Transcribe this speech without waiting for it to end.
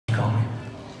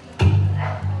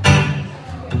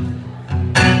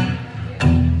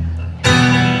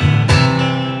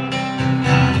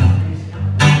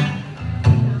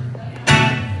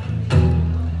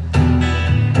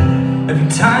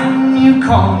you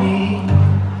call me,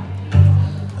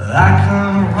 I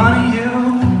come running you,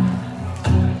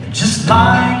 just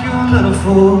like a little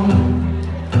fool.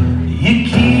 You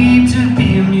keep to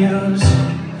be amused.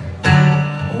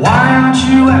 Why aren't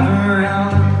you ever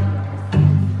around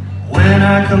when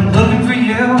I come looking for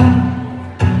you?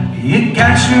 You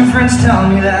got your friends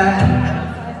telling me that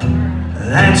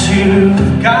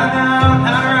you've gone out,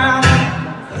 not around.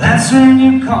 That's when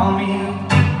you call me.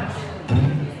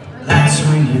 That's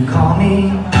when you call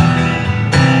me.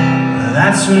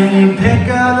 That's when you pick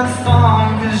up the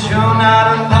phone, 'cause you're not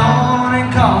alone,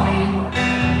 and call me.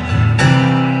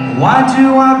 Why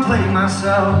do I play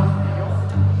myself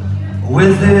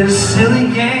with this silly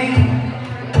game?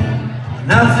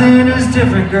 Nothing is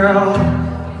different, girl.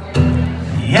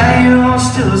 Yeah, you're all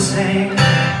still the same.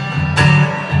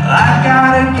 I've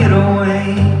gotta get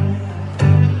away.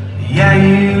 Yeah,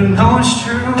 you know it's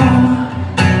true.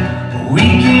 We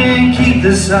can't keep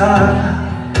this up.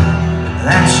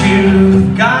 That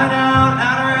you've gone out,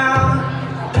 not around.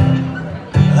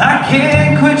 I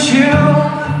can't quit you.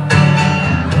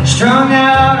 Strung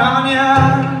out on ya.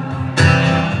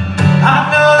 I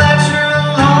know that you're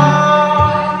alone.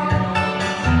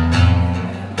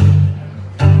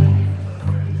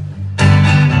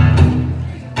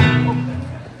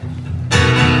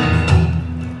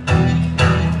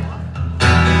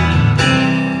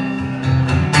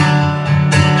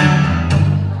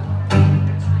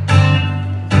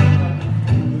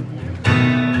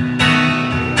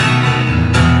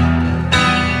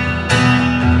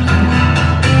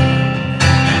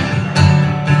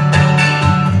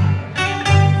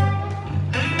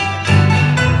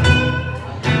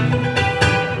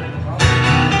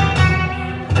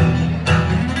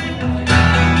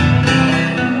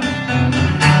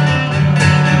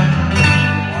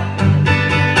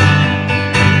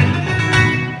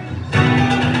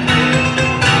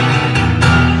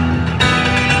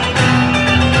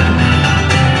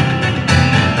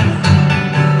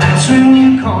 When you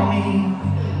call me,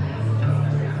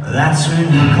 that's when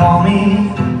you call me.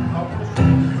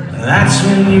 That's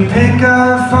when you pick up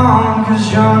the phone, 'cause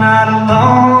you're not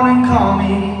alone, and call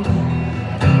me.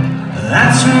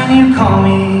 That's when you call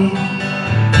me.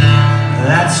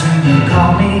 That's when you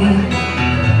call me.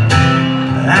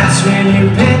 That's when you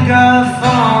pick up the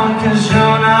phone, 'cause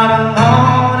you're not alone.